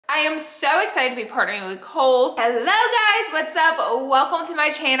I am so excited to be partnering with Kohl's. Hello guys, what's up? Welcome to my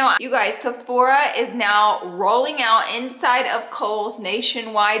channel. You guys, Sephora is now rolling out inside of Kohl's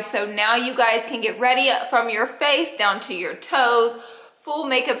nationwide. So now you guys can get ready from your face down to your toes. Full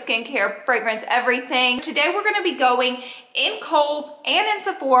makeup, skincare, fragrance, everything. Today we're gonna be going in Kohl's and in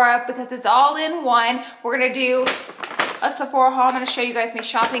Sephora because it's all in one. We're gonna do a Sephora haul. I'm gonna show you guys me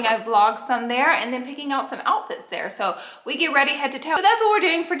shopping. I vlogged some there and then picking out some outfits there. So we get ready head to toe. So that's what we're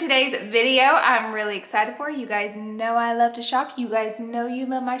doing for today's video. I'm really excited for it. You guys know I love to shop. You guys know you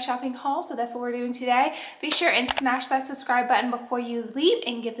love my shopping haul. So that's what we're doing today. Be sure and smash that subscribe button before you leave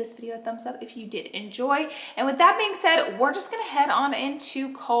and give this video a thumbs up if you did enjoy. And with that being said, we're just gonna head on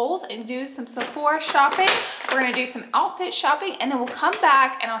into Kohl's and do some Sephora shopping. We're gonna do some outfit shopping and then we'll come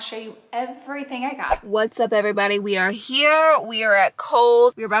back and I'll show you everything I got. What's up everybody? We are here. We are at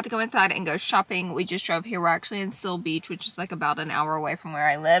Kohl's. We're about to go inside and go shopping. We just drove here. We're actually in Seal Beach, which is like about an hour away from where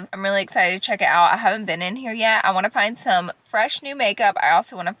I live. I'm really excited to check it out. I haven't been in here yet. I want to find some fresh new makeup. I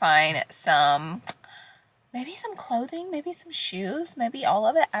also want to find maybe some clothing, maybe some shoes, maybe all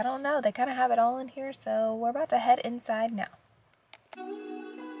of it. I don't know. They kind of have it all in here. So we're about to head inside now.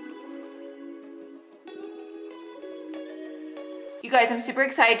 You guys, I'm super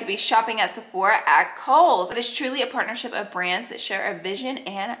excited to be shopping at Sephora at Kohl's. It is truly a partnership of brands that share a vision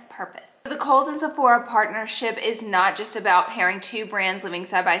and purpose. So the Kohl's and Sephora partnership is not just about pairing two brands living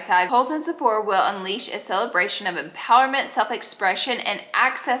side by side. Kohl's and Sephora will unleash a celebration of empowerment, self-expression, and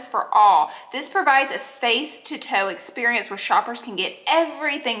access for all. This provides a face-to-toe experience where shoppers can get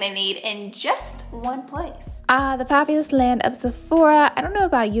everything they need in just one place. The fabulous land of Sephora. I don't know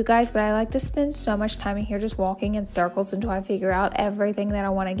about you guys, but I like to spend so much time in here just walking in circles until I figure out everything that I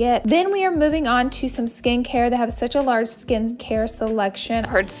want to get. Then we are moving on to some skincare. They have such a large skincare selection.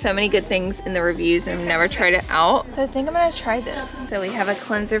 I've heard so many good things in the reviews and I've never tried it out. So I think I'm gonna try this. So we have a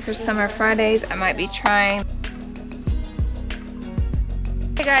cleanser for Summer Fridays. I might be trying.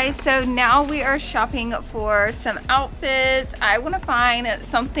 Hey guys, so now we are shopping for some outfits. I want to find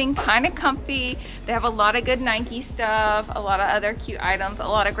something kind of comfy. They have a lot of good Nike stuff, a lot of other cute items, a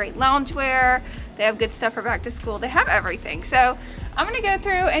lot of great loungewear. They have good stuff for back to school. They have everything. So I'm gonna go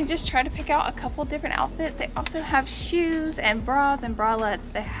through and just try to pick out a couple different outfits. They also have shoes and bras and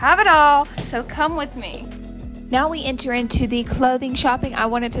bralettes. They have it all, so come with me. Now we enter into the clothing shopping. I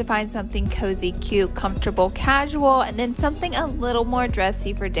wanted to find something cozy, cute, comfortable, casual, and then something a little more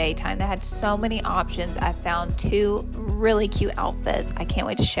dressy for daytime. They had so many options. I found two really cute outfits. I can't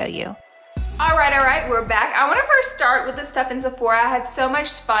wait to show you. All right, we're back. I want to first start with the stuff in Sephora. I had so much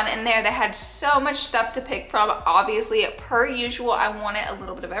fun in there. They had so much stuff to pick from. Obviously, per usual, I wanted a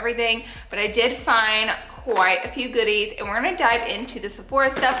little bit of everything, but I did find quite a few goodies, and we're gonna dive into the Sephora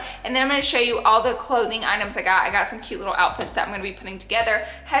stuff, and then I'm gonna show you all the clothing items I got. I got some cute little outfits that I'm gonna be putting together.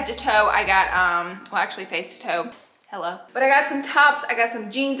 Head to toe, I got, well actually face to toe. Hello. But I got some tops, I got some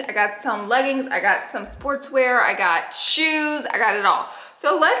jeans, I got some leggings, I got some sportswear, I got shoes, I got it all.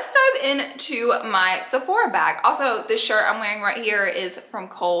 So let's dive into my Sephora bag. Also, this shirt I'm wearing right here is from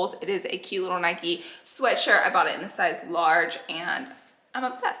Kohl's. It is a cute little Nike sweatshirt. I bought it in a size large and I'm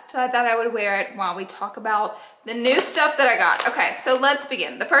obsessed. So I thought I would wear it while we talk about the new stuff that I got. Okay, so let's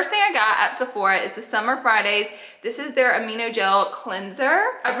begin. The first thing I got at Sephora is the Summer Fridays. This is their Amino Gel Cleanser.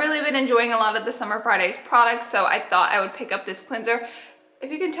 I've really been enjoying a lot of the Summer Fridays products, so I thought I would pick up this cleanser.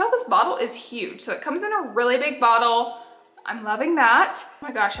 If you can tell, this bottle is huge. So it comes in a really big bottle. I'm loving that. Oh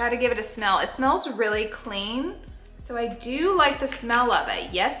my gosh, I had to give it a smell. It smells really clean. So I do like the smell of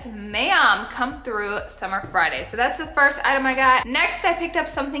it. Yes, ma'am, come through Summer Friday. So that's the first item I got. Next, I picked up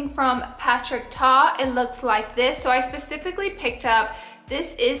something from Patrick Ta. It looks like this. So I specifically picked up,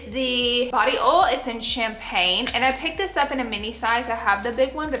 this is the body oil. It's in champagne. And I picked this up in a mini size. I have the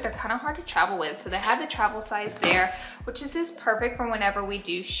big one, but they're kind of hard to travel with. So they have the travel size there, which is just perfect for whenever we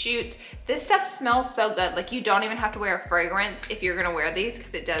do shoots. This stuff smells so good. Like you don't even have to wear a fragrance if you're gonna wear these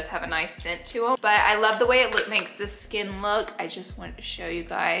because it does have a nice scent to them. But I love the way it makes the skin look. I just wanted to show you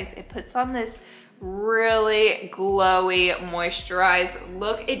guys. It puts on this really glowy, moisturized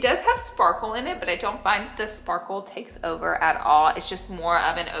look. It does have sparkle in it, but I don't find that the sparkle takes over at all. It's just more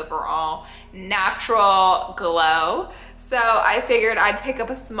of an overall natural glow. So I figured I'd pick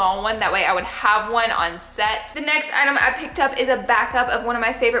up a small one. That way I would have one on set. The next item I picked up is a backup of one of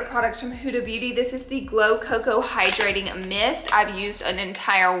my favorite products from Huda Beauty. This is the Glow Cocoa Hydrating Mist. I've used an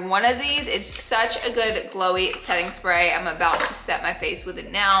entire one of these. It's such a good glowy setting spray. I'm about to set my face with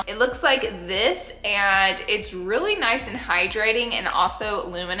it now. It looks like this and it's really nice and hydrating and also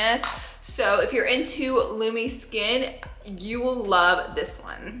luminous. So if you're into loomy skin, you will love this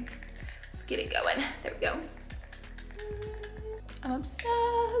one. Let's get it going. There we go. I'm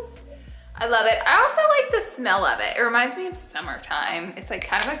obsessed. I love it. I also like the smell of it. It reminds me of summertime. It's like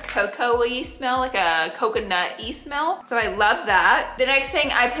kind of a cocoa-y smell, like a coconut-y smell. So I love that. The next thing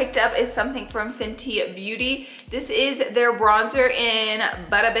I picked up is something from Fenty Beauty. This is their bronzer in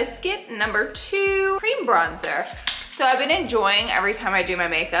Butter Biscuit number 2 cream bronzer. So I've been enjoying every time I do my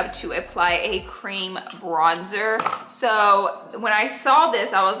makeup to apply a cream bronzer. So when I saw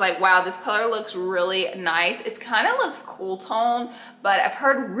this, I was like, wow, this color looks really nice. It kind of looks cool tone, but I've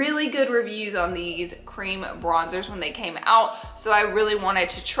heard really good reviews on these cream bronzers when they came out. So I really wanted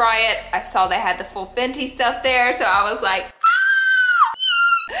to try it. I saw they had the full Fenty stuff there. So I was like,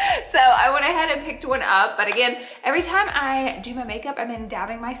 so I went ahead and picked one up. But again, every time I do my makeup, I've been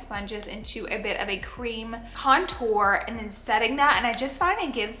dabbing my sponges into a bit of a cream contour and then setting that. And I just find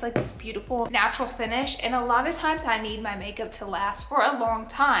it gives like this beautiful natural finish. And a lot of times I need my makeup to last for a long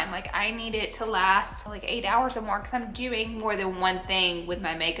time. Like I need it to last like 8 hours or more because I'm doing more than one thing with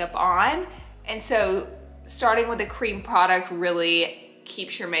my makeup on. And so starting with a cream product really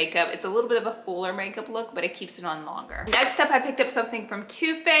keeps your makeup. It's a little bit of a fuller makeup look, but it keeps it on longer. Next up, I picked up something from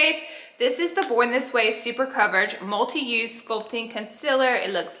Too Faced. This is the Born This Way Super Coverage Multi-Use Sculpting Concealer.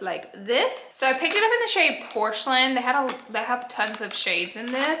 It looks like this. So I picked it up in the shade Porcelain. They have tons of shades in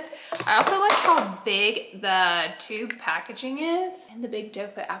this. I also like how big the tube packaging is and the big doe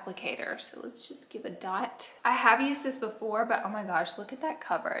foot applicator. So let's just give a dot. I have used this before, but oh my gosh, look at that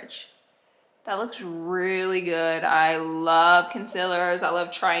coverage. That looks really good. I love concealers. I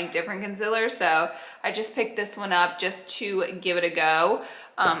love trying different concealers. So I just picked this one up just to give it a go.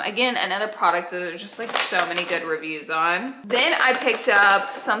 Again, another product that there's just like so many good reviews on. Then I picked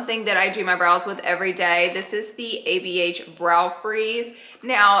up something that I do my brows with every day. This is the ABH Brow Freeze.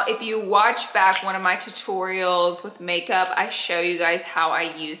 Now, if you watch back one of my tutorials with makeup, I show you guys how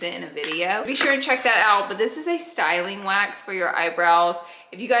I use it in a video. Be sure and check that out. But this is a styling wax for your eyebrows.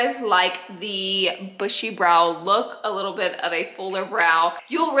 If you guys like the bushy brow look, a little bit of a fuller brow,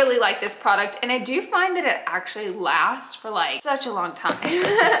 you'll really like this product. And I do find that it actually lasts for like such a long time.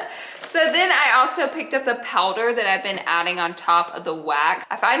 So then I also picked up the powder that I've been adding on top of the wax.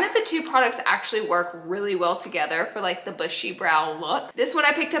 I find that the two products actually work really well together for like the bushy brow look. This one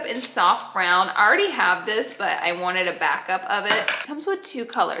I picked up in soft brown. I already have this, but I wanted a backup of it. It comes with 2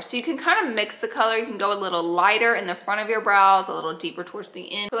 colors. So you can kind of mix the color. You can go a little lighter in the front of your brows, a little deeper towards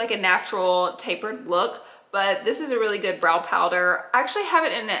the end for like a natural tapered look. But this is a really good brow powder. I actually have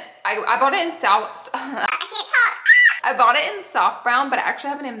it in it. I bought it in I bought it in soft brown, but I actually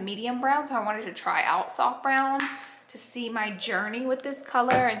have it in medium brown. So I wanted to try out soft brown to see my journey with this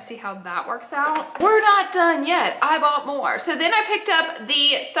color and see how that works out. We're not done yet. I bought more. So then I picked up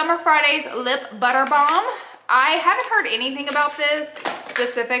the Summer Fridays Lip Butter Balm. I haven't heard anything about this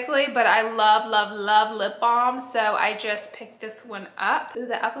specifically, but I love, love, love lip balm. So I just picked this one up. Ooh,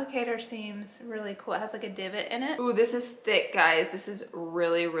 the applicator seems really cool. It has like a divot in it. Ooh, this is thick, guys. This is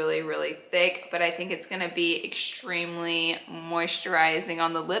really, really, really thick, but I think it's gonna be extremely moisturizing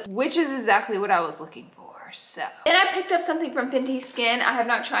on the lips, which is exactly what I was looking for. So then I picked up something from Fenty Skin. I have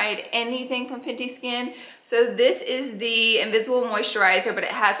not tried anything from Fenty Skin. So this is the Invisible Moisturizer, but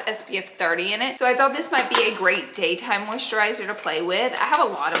it has SPF 30 in it. So I thought this might be a great daytime moisturizer to play with. I have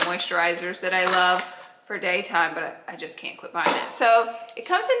a lot of moisturizers that I love for daytime, but I just can't quit buying it. So it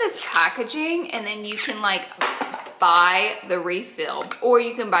comes in this packaging, and then you can like buy the refill, or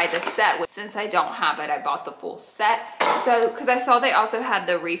you can buy the set. Since I don't have it, I bought the full set. So, because I saw they also had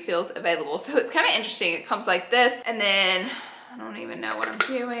the refills available. So it's kind of interesting. It comes like this, and then I don't even know what I'm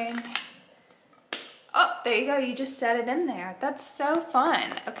doing. Oh, there you go. You just set it in there. That's so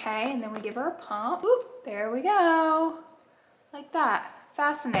fun. Okay, and then we give her a pump. Ooh, there we go. Like that.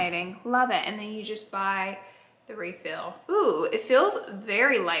 Fascinating. Love it. And then you just buy the refill. Ooh, it feels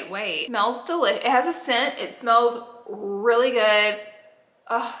very lightweight. It smells delicious. It has a scent. It smells really good.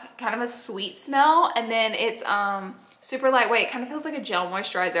 Oh, kind of a sweet smell. And then it's super lightweight. It kind of feels like a gel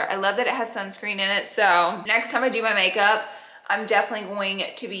moisturizer. I love that it has sunscreen in it. So next time I do my makeup, I'm definitely going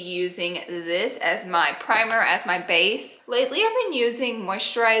to be using this as my primer, as my base. Lately, I've been using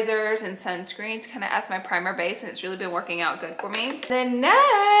moisturizers and sunscreens kind of as my primer base, and it's really been working out good for me. Then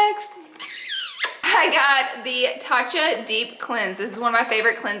next, I got the Tatcha Deep Cleanse. This is one of my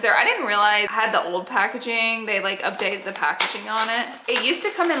favorite cleanser. I didn't realize I had the old packaging. They like updated the packaging on it. It used to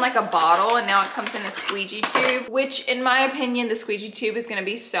come in like a bottle, and now it comes in a squeegee tube, which in my opinion, the squeegee tube is gonna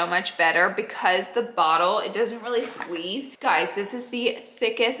be so much better because the bottle, it doesn't really squeeze. Guys, this is the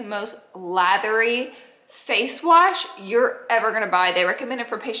thickest, most lathery face wash you're ever gonna buy. They recommend it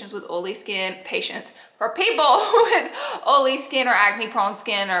for patients with oily skin, for people with oily skin or acne prone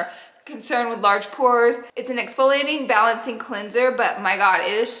skin or concerned with large pores. It's an exfoliating balancing cleanser, but my God,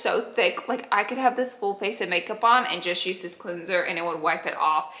 it is so thick. Like I could have this full face of makeup on and just use this cleanser and it would wipe it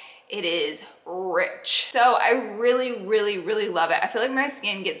off. It is rich. So I really, really, really love it. I feel like my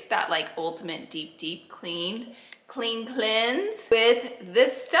skin gets that like ultimate deep clean cleanse with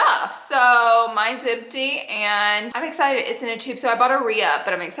this stuff. So mine's empty and I'm excited it's in a tube. So I bought a re-up,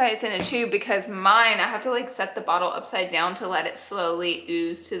 but I'm excited it's in a tube because mine, I have to like set the bottle upside down to let it slowly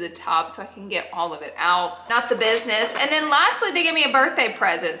ooze to the top so I can get all of it out. Not the business. And then lastly, they gave me a birthday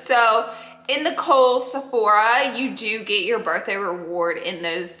present. So in the Kohl's Sephora, you do get your birthday reward in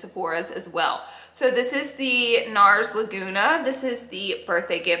those Sephoras as well. So this is the NARS Laguna. This is the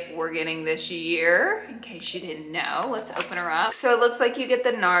birthday gift we're getting this year, in case you didn't know. Let's open her up. So it looks like you get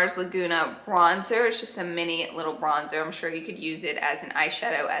the NARS Laguna bronzer. It's just a mini little bronzer. I'm sure you could use it as an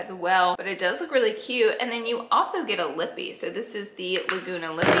eyeshadow as well, but it does look really cute. And then you also get a lippy. So this is the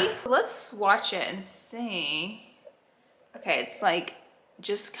Laguna lippy. Let's swatch it and see. Okay, it's like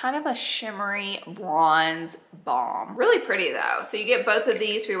just kind of a shimmery bronze balm. Really pretty though. So you get both of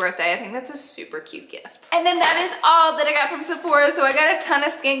these for your birthday. I think that's a super cute gift. And then that is all that I got from Sephora. So I got a ton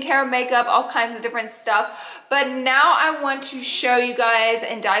of skincare, makeup, all kinds of different stuff. But now I want to show you guys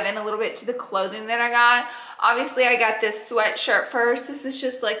and dive in a little bit to the clothing that I got. Obviously I got this sweatshirt first. This is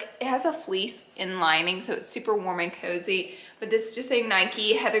just like, it has a fleece in lining, so it's super warm and cozy. But this is just a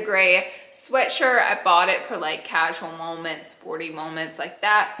Nike Heather Gray sweatshirt. I bought it for like casual moments, sporty moments like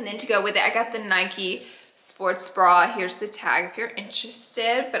that. And then to go with it, I got the Nike sports bra. Here's the tag if you're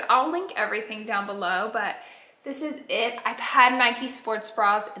interested, but I'll link everything down below. But this is it. I've had Nike sports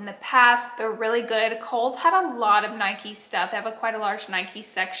bras in the past. They're really good. Kohl's had a lot of Nike stuff. They have quite a large Nike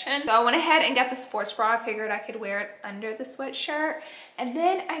section. So I went ahead and got the sports bra. I figured I could wear it under the sweatshirt. And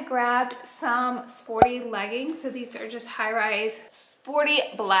then I grabbed some sporty leggings. So these are just high-rise sporty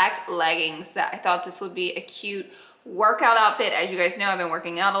black leggings that I thought this would be a cute workout outfit. As you guys know, I've been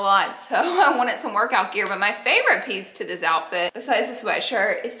working out a lot, so I wanted some workout gear. But my favorite piece to this outfit, besides the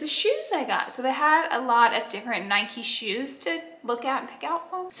sweatshirt, is the shoes I got. So they had a lot of different Nike shoes to look at and pick out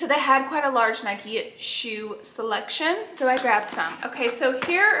from. So they had quite a large Nike shoe selection. So I grabbed some. Okay, so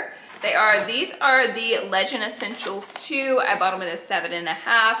here they are. These are the Legend Essentials 2. I bought them in a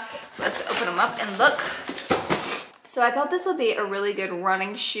 7.5. Let's open them up and look. So I thought this would be a really good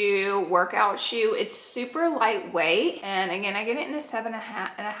running shoe, workout shoe. It's super lightweight. And again, I get it in a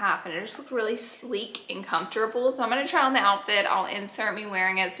 7.5 and it just looks really sleek and comfortable. So I'm gonna try on the outfit. I'll insert me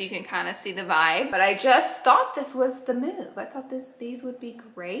wearing it so you can kind of see the vibe. But I just thought this was the move. I thought these would be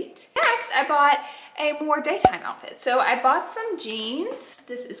great. Next, I bought a more daytime outfit. So I bought some jeans.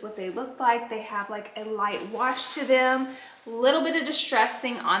 This is what they look like. They have like a light wash to them, a little bit of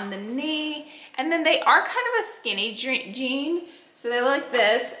distressing on the knee, and then they are kind of a skinny jean, so they look like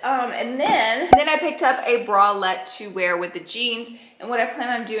this. And then I picked up a bralette to wear with the jeans, and what I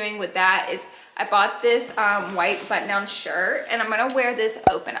plan on doing with that is I bought this white button-down shirt, and I'm gonna wear this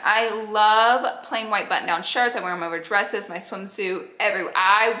open. I love plain white button-down shirts. I wear them over dresses, my swimsuit, everywhere.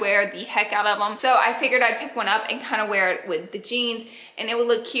 I wear the heck out of them. So I figured I'd pick one up and kind of wear it with the jeans, and it would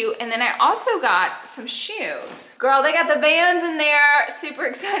look cute. And then I also got some shoes. Girl, they got the Vans in there. Super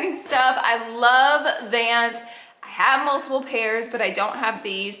exciting stuff. I love Vans. I have multiple pairs, but I don't have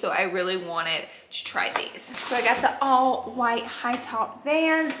these, so I really wanted to try these. So I got the all white high top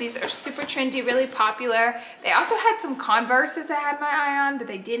Vans. These are super trendy, really popular. They also had some Converses I had my eye on, but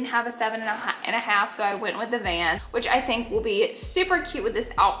they didn't have a 7.5, so I went with the Vans, which I think will be super cute with this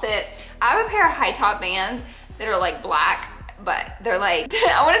outfit. I have a pair of high top Vans that are like black, but they're like,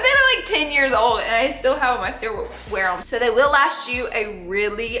 I wanna say they're like 10 years old, and I still have them, I still wear them. So they will last you a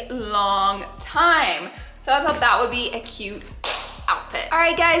really long time. So I thought that would be a cute outfit. All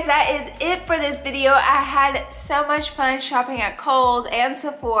right guys, that is it for this video. I had so much fun shopping at Kohl's and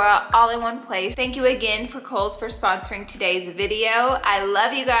Sephora all in one place. Thank you again for Kohl's for sponsoring today's video. I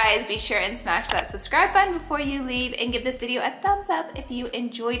love you guys. Be sure and smash that subscribe button before you leave, and give this video a thumbs up if you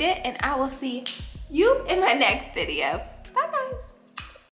enjoyed it, and I will see you in my next video.